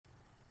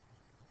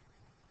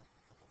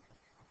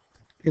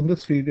In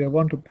this video, I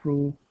want to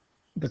prove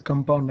the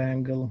compound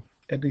angle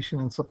addition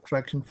and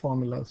subtraction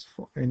formulas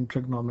in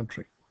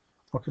trigonometry.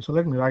 Okay, so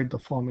let me write the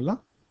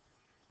formula.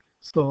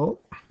 So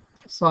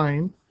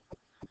sine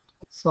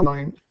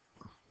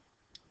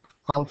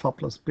alpha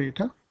plus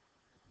beta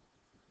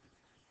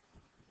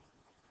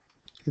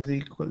is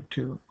equal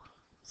to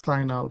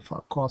sine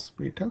alpha cos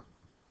beta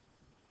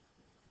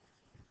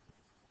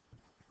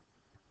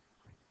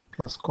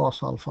plus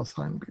cos alpha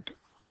sine beta.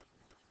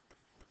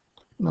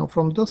 Now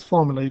from this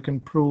formula you can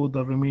prove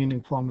the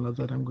remaining formulas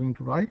that I'm going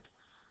to write.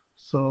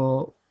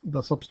 So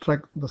the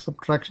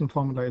subtraction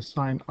formula is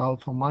sine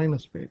alpha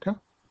minus beta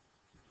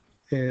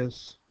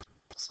is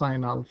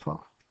sine alpha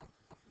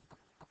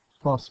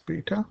cos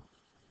beta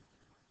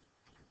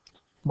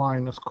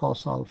minus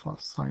cos alpha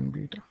sine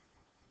beta.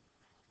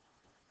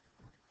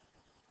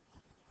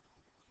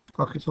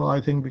 Okay, so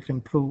I think we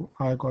can prove.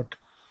 I'll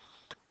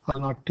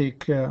not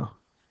take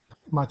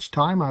much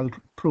time. I'll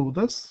prove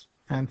this,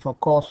 and for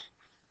cos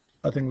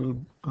I think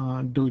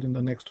we'll do it in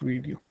the next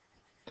video.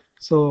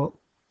 So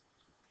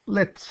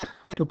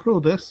to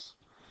prove this,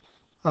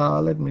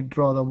 let me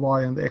draw the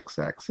y and the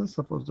x-axis.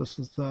 Suppose this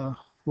is the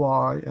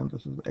y and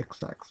this is the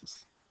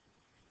x-axis,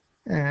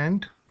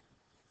 and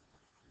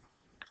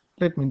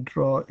let me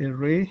draw a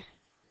ray.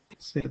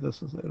 Say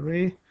this is a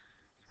ray,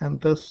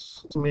 and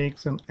this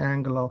makes an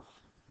angle of,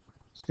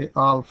 say,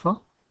 alpha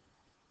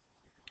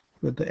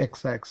with the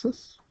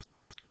x-axis,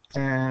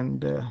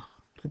 and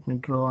let me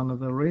draw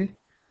another ray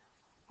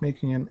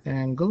making an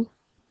angle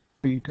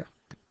beta.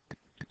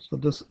 So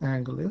this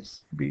angle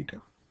is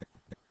beta.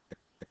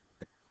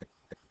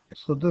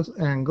 So this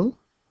angle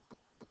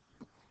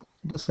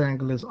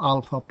is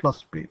alpha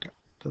plus beta.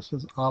 This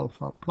is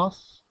alpha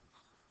plus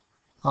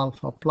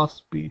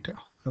beta.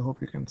 I hope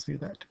you can see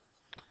that.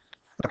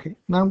 Okay,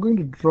 now I'm going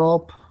to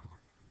drop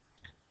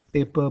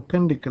a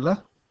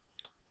perpendicular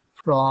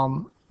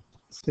from,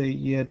 say,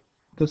 here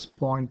this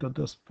point to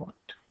this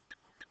point.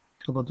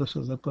 So this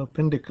is a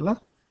perpendicular.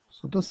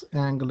 So this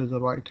angle is a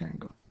right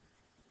angle.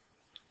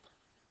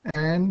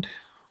 And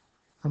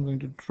I'm going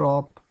to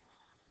drop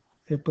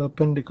a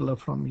perpendicular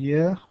from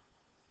here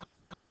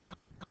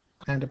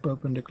and a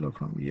perpendicular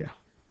from here.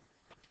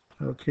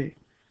 Okay,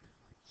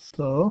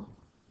 so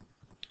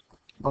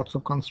lots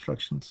of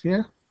constructions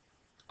here,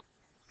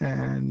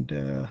 and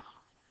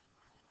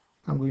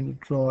I'm going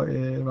to draw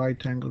a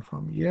right angle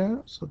from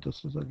here. So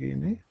this is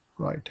again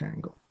a right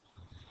angle.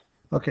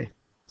 Okay,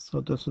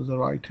 so this is a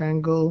right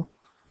angle,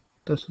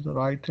 this is a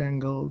right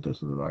angle, this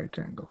is a right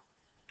angle.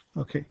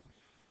 Okay,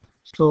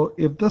 so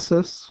if this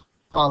is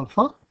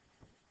alpha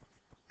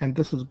and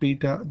this is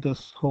beta,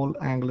 this whole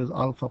angle is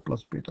alpha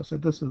plus beta. So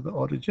this is the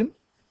origin,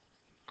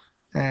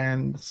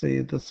 and say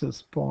this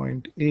is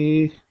point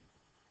A,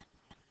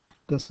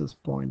 this is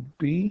point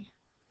B,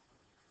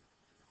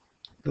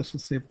 this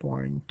is, say,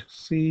 point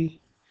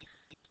C,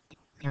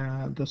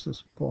 and this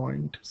is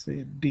point,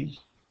 say, D.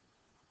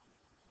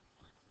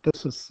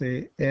 This is,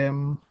 say,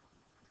 M,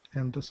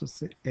 and this is,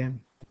 say,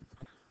 N.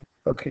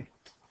 Okay,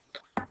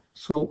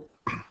 so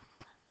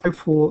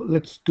therefore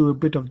let's do a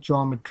bit of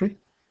geometry.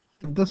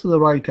 If this is a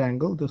right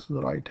angle, this is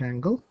a right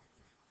angle.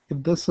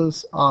 If this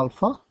is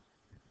alpha,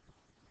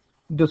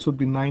 this would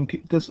be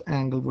 90. This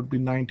angle would be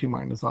 90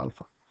 minus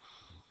alpha.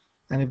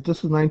 And if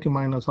this is 90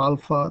 minus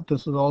alpha,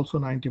 this is also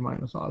 90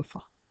 minus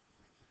alpha.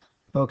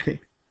 Okay,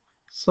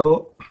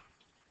 so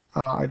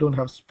I don't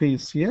have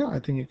space here. I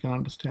think you can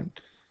understand.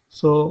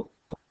 So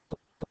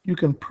you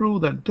can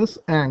prove that this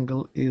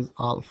angle is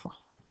alpha.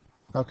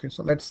 Okay,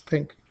 so let's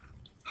think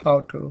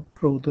how to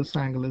prove this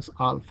angle is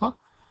alpha.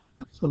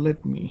 So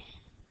let me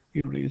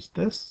erase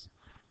this.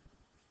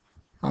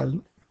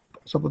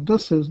 Suppose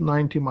this is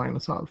 90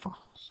 minus alpha.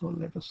 So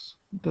this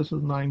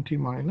is 90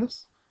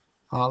 minus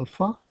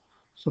alpha.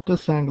 So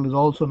this angle is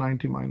also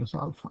 90 minus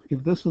alpha.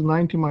 If this is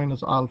 90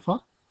 minus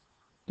alpha,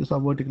 this is a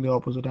vertically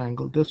opposite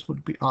angle. This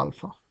would be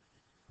alpha.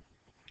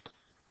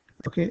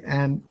 Okay,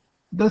 and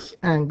this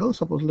angle,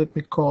 suppose let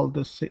me call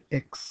this, say,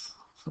 x.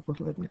 Suppose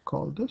let me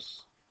call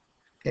this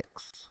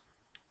x.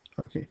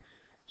 Okay,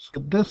 so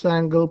this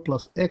angle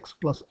plus x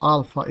plus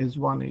alpha is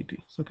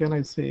 180. So can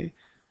I say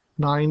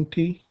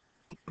 90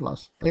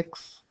 plus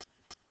x,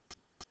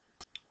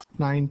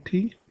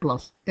 90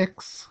 plus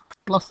x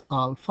plus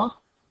alpha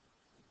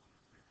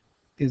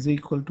is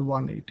equal to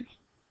 180.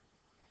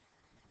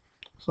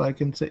 So I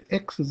can say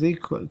x is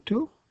equal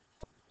to,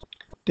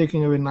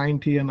 taking away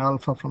 90 and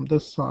alpha from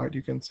this side,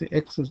 you can say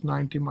x is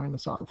 90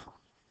 minus alpha.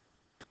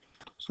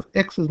 So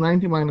x is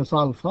 90 minus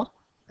alpha,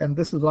 and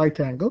this is right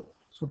angle,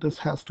 so this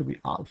has to be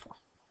alpha.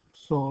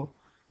 So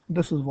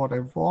this is what I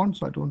want,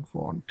 so I don't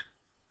want.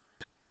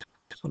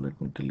 So let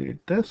me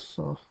delete this.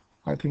 So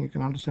I think you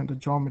can understand the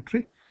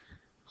geometry.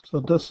 So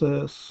this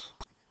is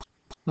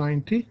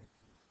 90.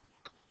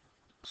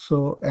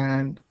 So,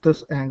 and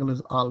this angle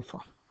is alpha.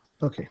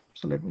 Okay,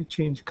 so let me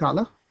change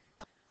color.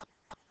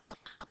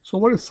 So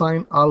what is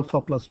sine alpha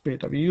plus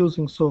beta? We're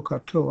using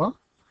SinαCosβ.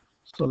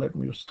 So let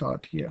me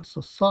start here. So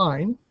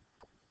sine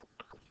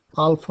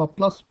alpha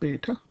plus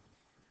beta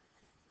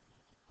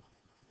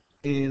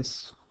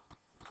is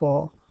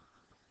for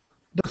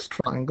this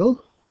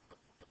triangle.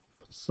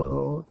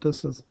 So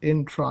this is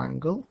in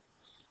triangle.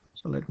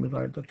 So let me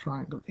write the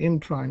triangle. In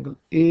triangle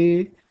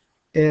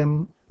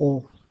AMO.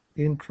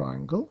 In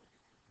triangle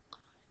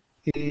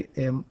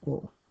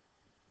AMO.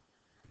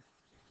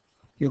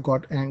 You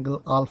got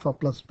angle alpha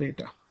plus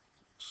beta.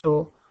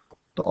 So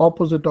the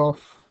opposite of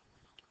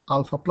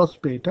alpha plus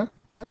beta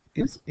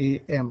is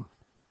AM.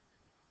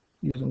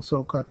 Using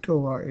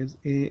SinαCosβ is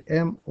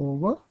AM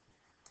over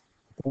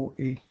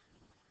OA.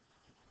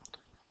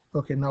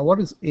 Okay, now what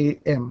is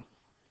AM?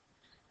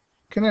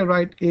 Can I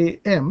write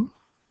AM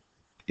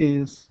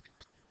is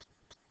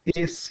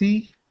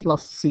AC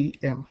plus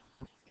CM.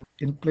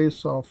 In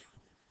place of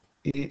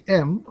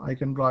AM, I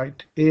can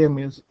write AM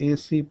is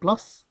AC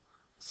plus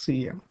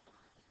CM.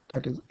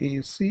 That is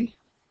AC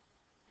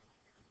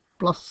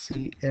plus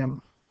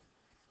CM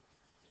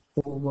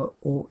over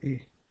OA,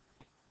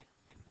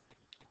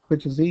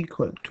 which is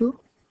equal to,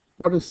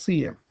 what is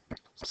CM?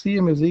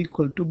 CM is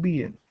equal to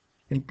BN.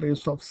 In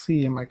place of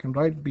CM, I can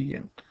write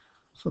BN.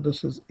 So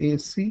this is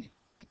AC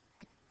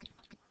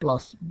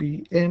plus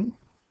BN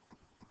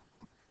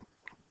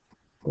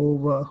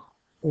over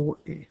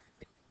OA.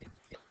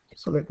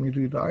 So let me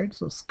rewrite.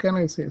 So can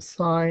I say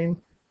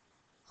sine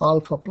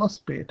alpha plus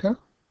beta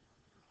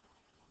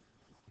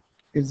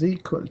is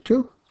equal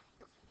to,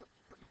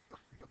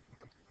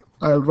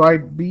 I'll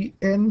write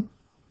BN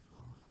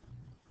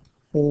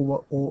over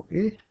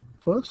OA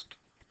first.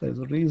 There's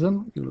a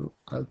reason,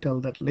 I'll tell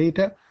that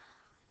later,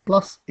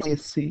 plus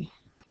AC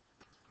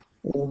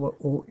over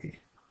OA.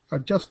 I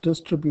just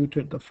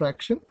distributed the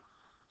fraction.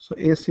 So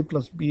AC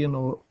plus BN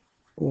over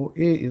OA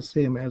is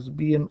same as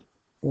BN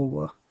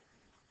over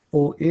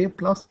OA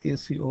plus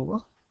AC over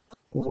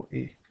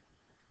OA.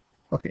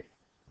 Okay,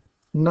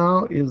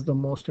 now is the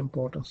most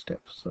important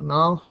step. So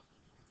now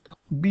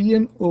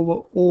BN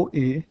over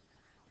OA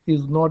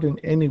is not in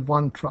any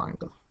one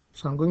triangle.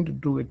 So I'm going to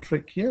do a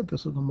trick here.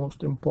 This is the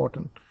most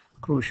important,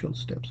 crucial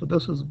step. So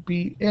this is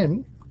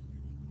BN.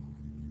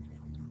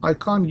 I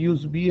can't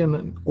use BN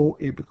and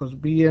OA because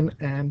BN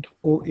and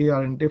OA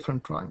are in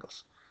different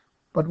triangles.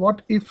 But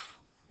what if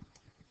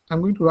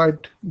I'm going to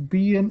write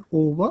BN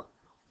over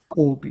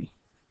OB,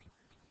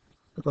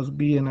 because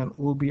BN and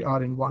OB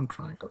are in one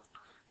triangle,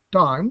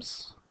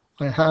 times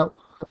I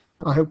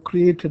have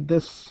created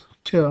this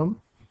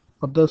term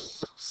of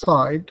this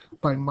side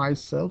by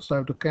myself, so I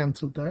have to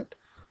cancel that.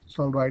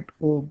 So I'll write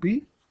OB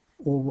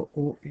over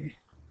OA.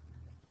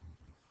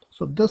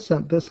 So this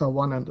and this are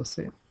one and the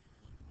same.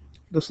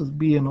 This is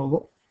BN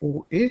over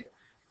OA,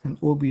 and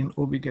OB and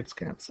OB gets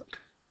cancelled.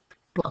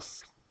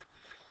 Plus,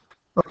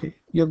 okay,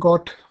 you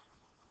got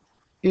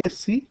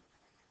AC.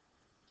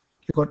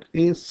 You got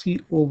AC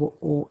over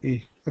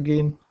OA.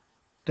 Again,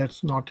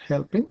 that's not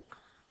helping.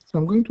 So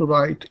I'm going to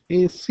write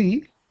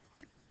AC.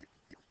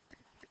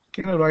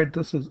 Can I write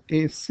this as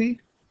AC?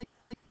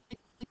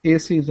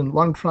 AC is in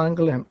one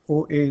triangle and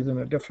OA is in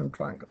a different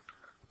triangle.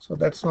 So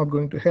that's not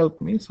going to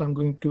help me. So I'm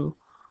going to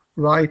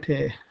write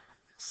a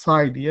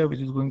side here which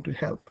is going to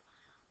help.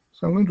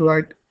 So I'm going to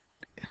write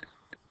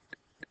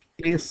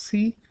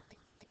AC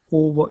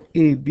over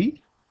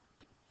AB.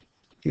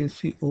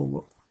 AC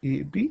over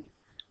AB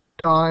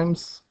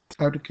times,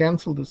 I have to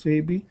cancel this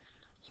AB.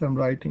 So I'm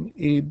writing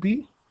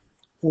AB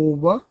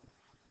over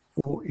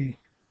OA.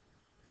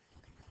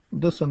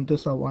 This and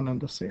this are one and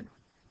the same.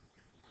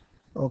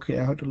 Okay,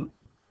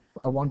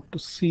 I want to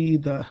see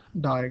the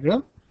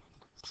diagram.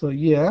 So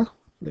yeah,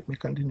 let me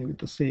continue with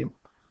the same.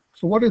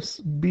 So what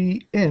is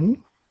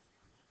BN?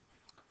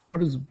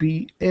 What is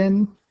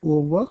BN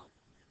over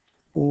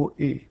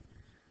OA?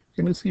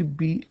 Can you see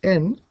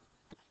BN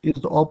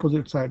is the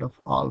opposite side of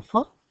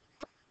alpha,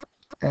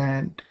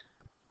 and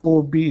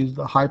OB is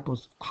the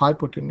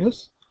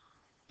hypotenuse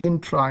in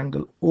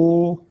triangle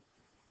ONB.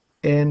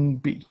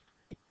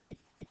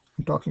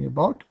 I'm talking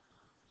about,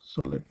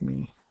 so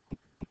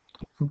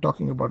I'm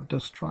talking about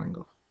this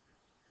triangle.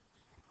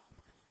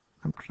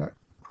 I'm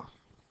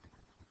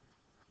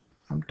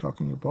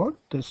talking about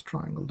this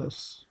triangle,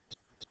 this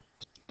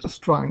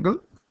triangle.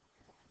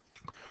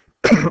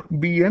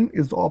 BN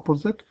is the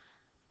opposite.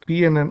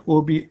 BN and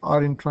OB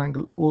are in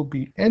triangle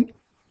OBN.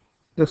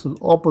 This is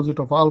opposite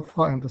of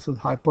alpha, and this is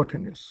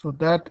hypotenuse. So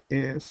that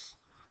is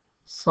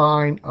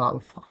sine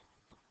alpha.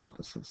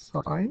 This is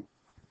sine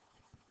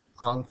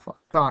alpha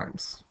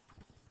times,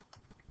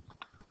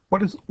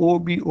 what is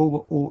OB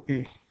over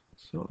OA?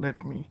 So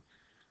let me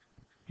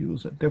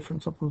use a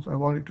different, suppose I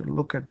wanted to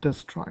look at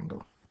this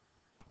triangle.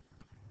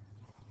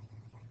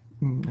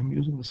 I'm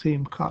using the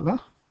same color,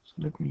 so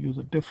let me use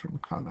a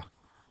different color.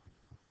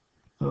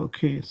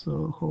 Okay,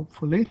 so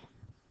hopefully,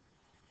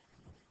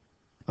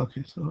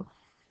 okay, so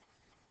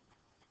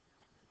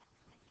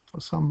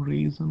for some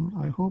reason,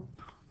 I hope,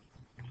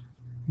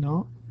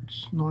 no,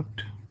 it's not,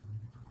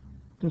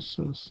 this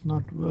is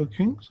not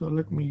working. So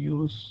let me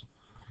use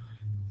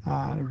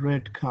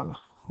red color.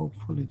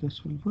 Hopefully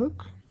this will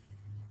work.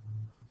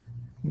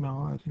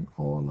 No, I think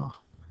all are.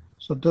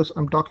 So this,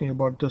 I'm talking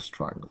about this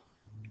triangle.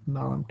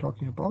 Now I'm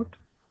talking about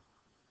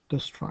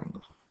this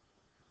triangle.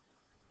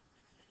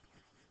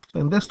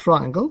 In this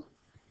triangle,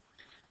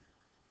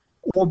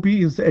 OB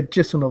is the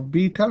adjacent of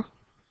beta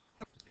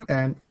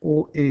and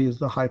OA is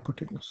the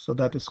hypotenuse. So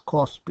that is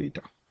cos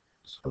beta.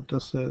 So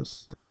this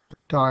is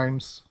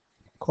times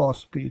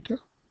cos beta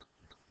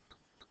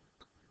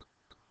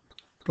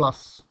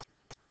plus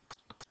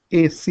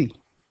AC.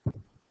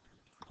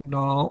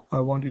 Now I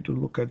want you to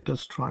look at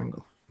this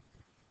triangle.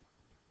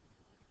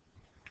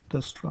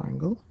 This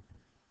triangle.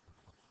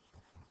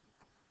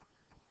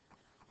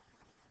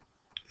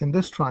 In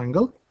this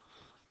triangle,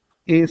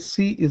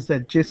 AC is the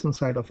adjacent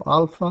side of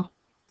alpha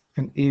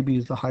and AB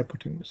is the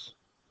hypotenuse.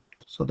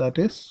 So that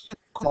is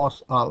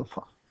cos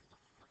alpha.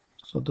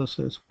 So this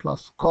is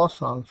plus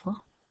cos alpha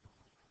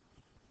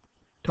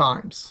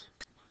times.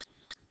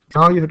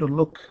 Now you have to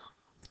look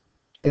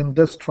in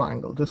this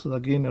triangle. This is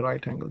again a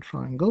right angle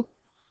triangle.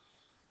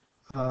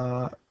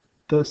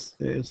 This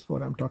is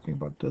what I'm talking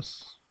about.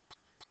 This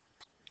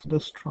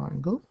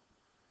triangle.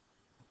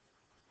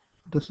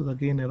 This is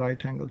again a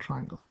right angle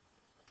triangle.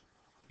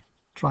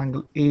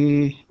 Triangle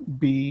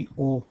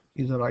ABO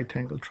is a right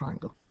angle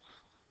triangle.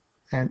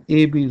 And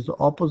AB is the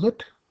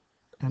opposite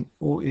and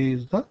OA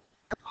is the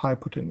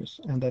hypotenuse,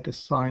 and that is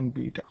sine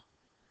beta.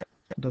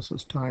 This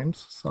is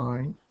times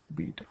sine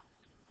beta.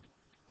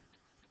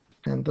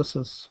 And this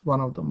is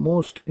one of the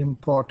most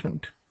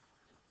important.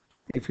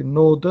 If you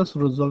know this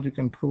result, you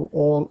can prove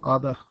all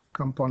other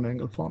compound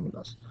angle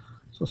formulas.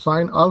 So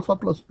sine alpha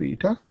plus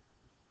beta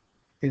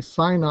is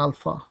sine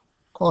alpha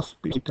cos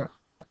beta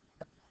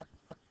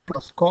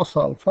plus cos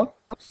alpha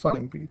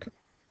sine beta.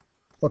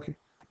 Okay,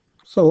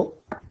 so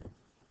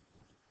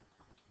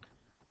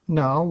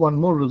now one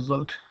more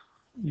result.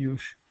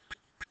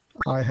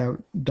 I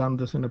have done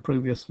this in a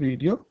previous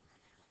video.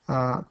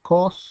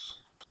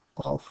 Cos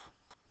of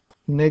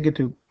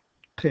negative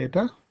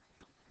theta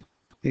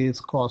is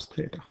cos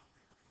theta,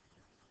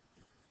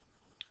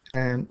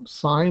 and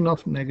sine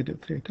of negative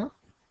theta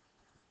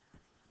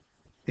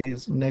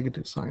is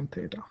negative sine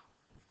theta.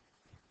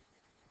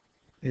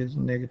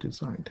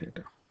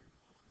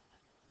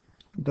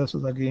 This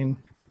is again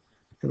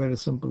a very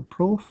simple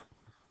proof,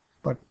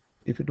 but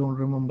if you don't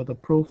remember the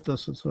proof,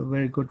 this is a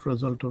very good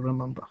result to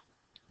remember.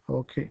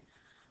 Okay,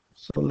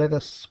 so let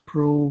us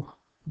prove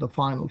the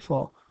final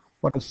for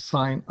what is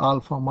sine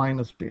alpha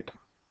minus beta.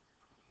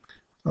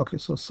 Okay,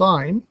 so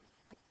sine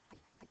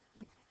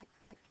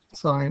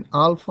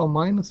alpha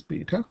minus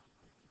beta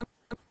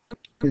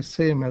is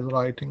same as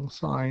writing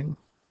sine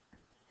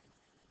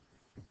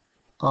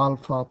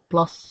alpha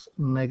plus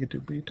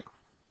negative beta.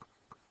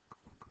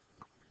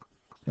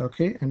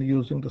 Okay, and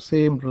using the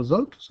same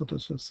result, so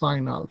this is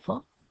sine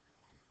alpha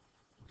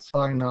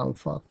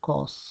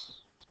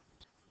cos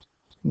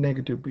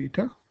negative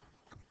beta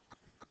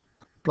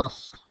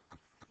plus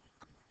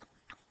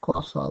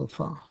cos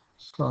alpha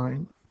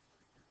sine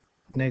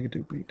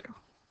negative beta.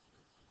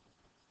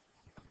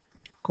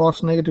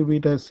 Cos negative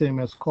beta is same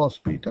as cos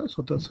beta,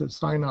 so this is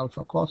sine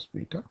alpha cos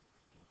beta.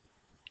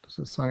 This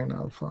is sine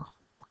alpha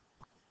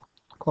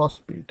cos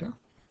beta,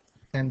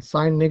 and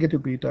sine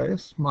negative beta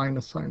is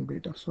minus sine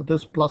beta. So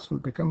this plus will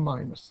become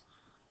minus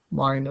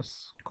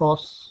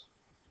cos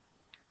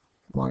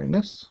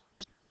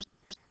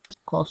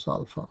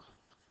alpha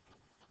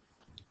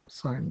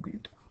sine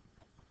beta.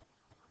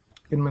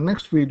 In my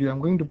next video, I'm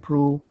going to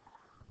prove,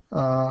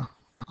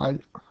 I'll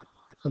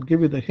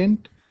give you the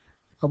hint.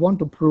 I want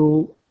to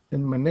prove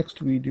in my next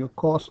video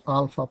cos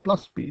alpha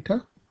plus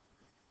beta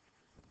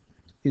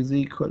is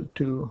equal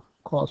to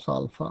cos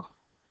alpha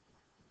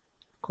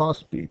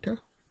cos beta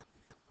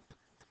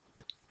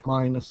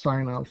minus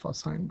sine alpha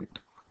sine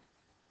beta.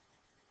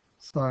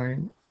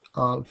 Sine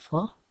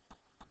alpha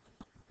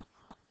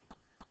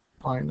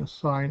minus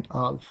sine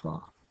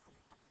alpha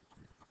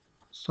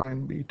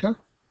sine beta,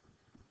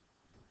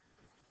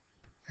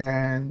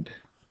 and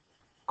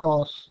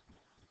cos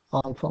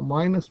alpha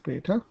minus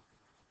beta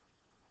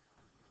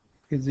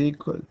is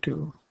equal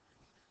to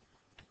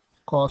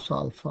cos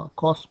alpha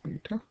cos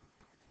beta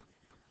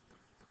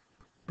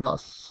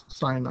plus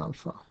sine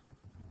alpha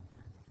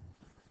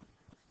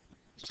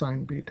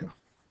sine beta.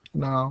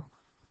 Now,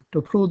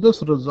 to prove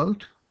this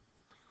result,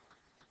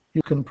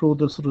 you can prove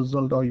this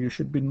result, or you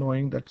should be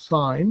knowing that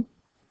sine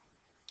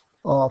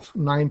of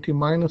 90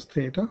 minus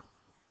theta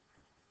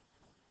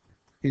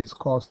is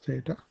cos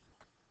theta,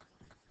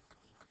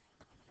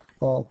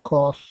 or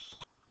cos,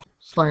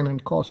 sine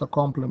and cos are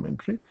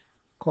complementary.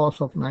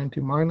 Cos of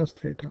 90 minus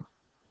theta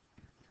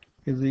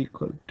is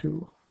equal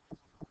to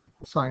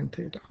sine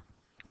theta.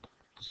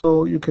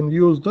 So you can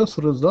use this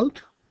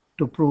result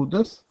to prove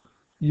this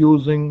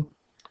using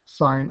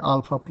sine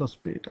alpha plus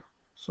beta.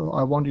 So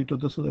I want you to,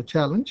 this is a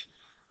challenge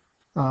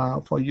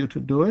for you to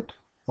do it,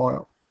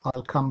 or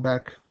I'll come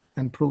back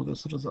and prove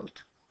this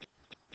result.